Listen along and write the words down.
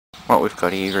What we've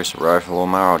got here is a Rover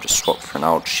lawnmower I just swapped for an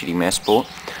old shitty mess board.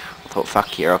 I thought,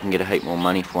 fuck yeah, I can get a heap more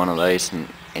money for one of these than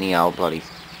any old bloody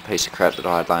piece of crap that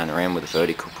I had laying around with a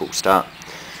vertical pull start.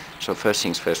 So first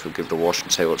things first, we'll give it a wash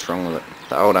and see what's wrong with it.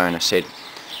 The old owner said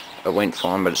it went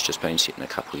fine, but it's just been sitting a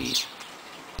couple of years.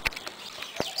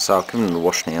 So I've given it a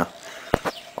wash now.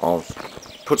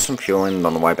 I've put some fuel in it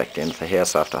on the way back down to the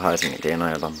house after hosing it down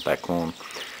out on the back lawn.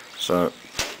 So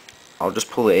I'll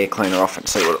just pull the air cleaner off and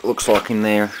see what it looks like in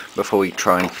there before we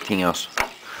try anything else.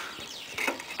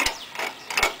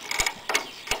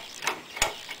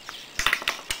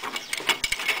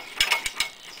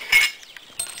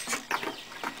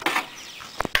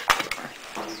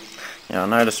 Now I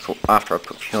noticed after I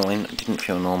put fuel in, it didn't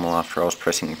feel normal after I was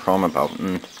pressing the primer bulb,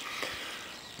 and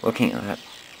looking at that,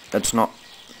 it's not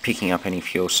picking up any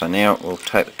fuel, so now we'll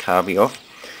take the carby off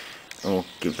and we'll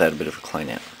give that a bit of a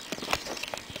clean out.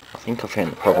 I think I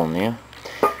found the problem now.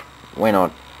 When I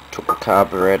took the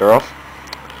carburetor off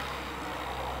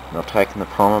and I've taken the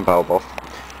primer bulb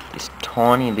off, this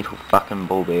tiny little fucking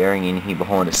ball bearing in here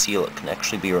behind a seal, it can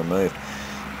actually be removed,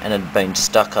 and it had been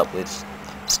stuck up with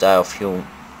stale fuel.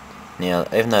 Now,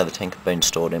 even though the tank had been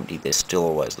stored empty, there's still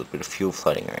always a little bit of fuel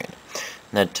floating around,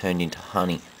 and that turned into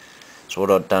honey. So what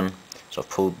I've done is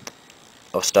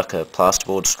I've stuck a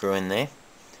plasterboard screw in there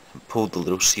and pulled the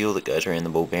little seal that goes around the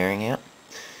ball bearing out,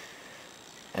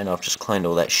 and I've just cleaned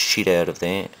all that shit out of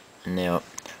there. And now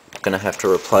I'm going to have to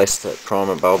replace the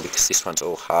primer bulb because this one's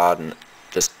all hard and it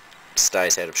just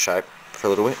stays out of shape for a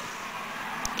little bit.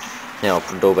 Now I'll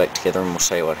put it all back together and we'll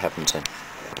see what happens then.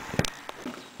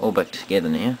 All back together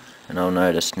now, and I'll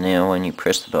notice now when you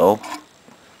press the bulb,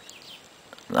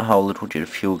 the whole little jet of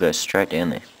fuel goes straight down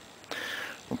there.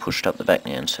 We'll push it up the back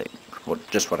now and see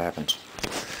just what happens.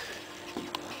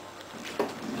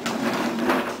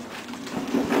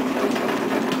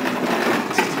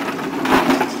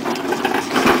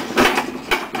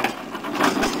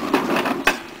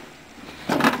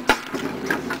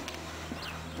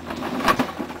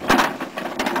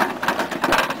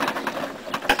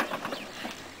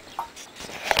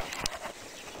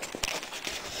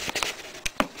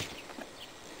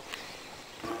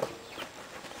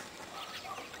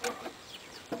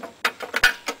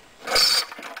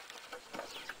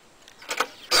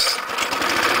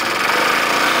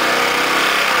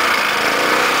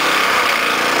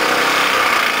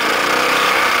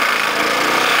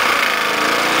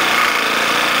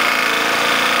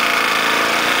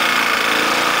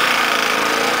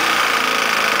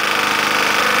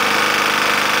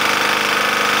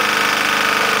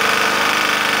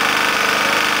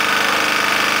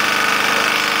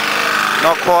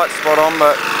 Not quite spot on,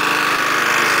 but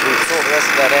we'll sort the rest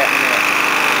of that out in a minute.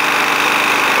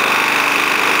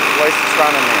 At least it's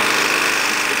running now.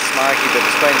 It's a bit smoky, but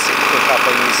it's been sitting for a couple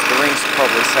of years. The rings are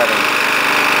probably setting.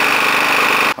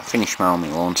 I finished mowing my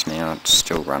lawns now. It's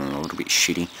still running a little bit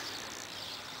shitty,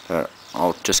 but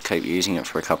I'll just keep using it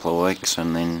for a couple of weeks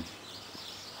and then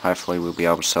hopefully we'll be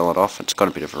able to sell it off. It's got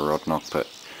a bit of a rod knock, but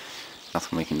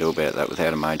nothing we can do about that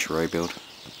without a major rebuild.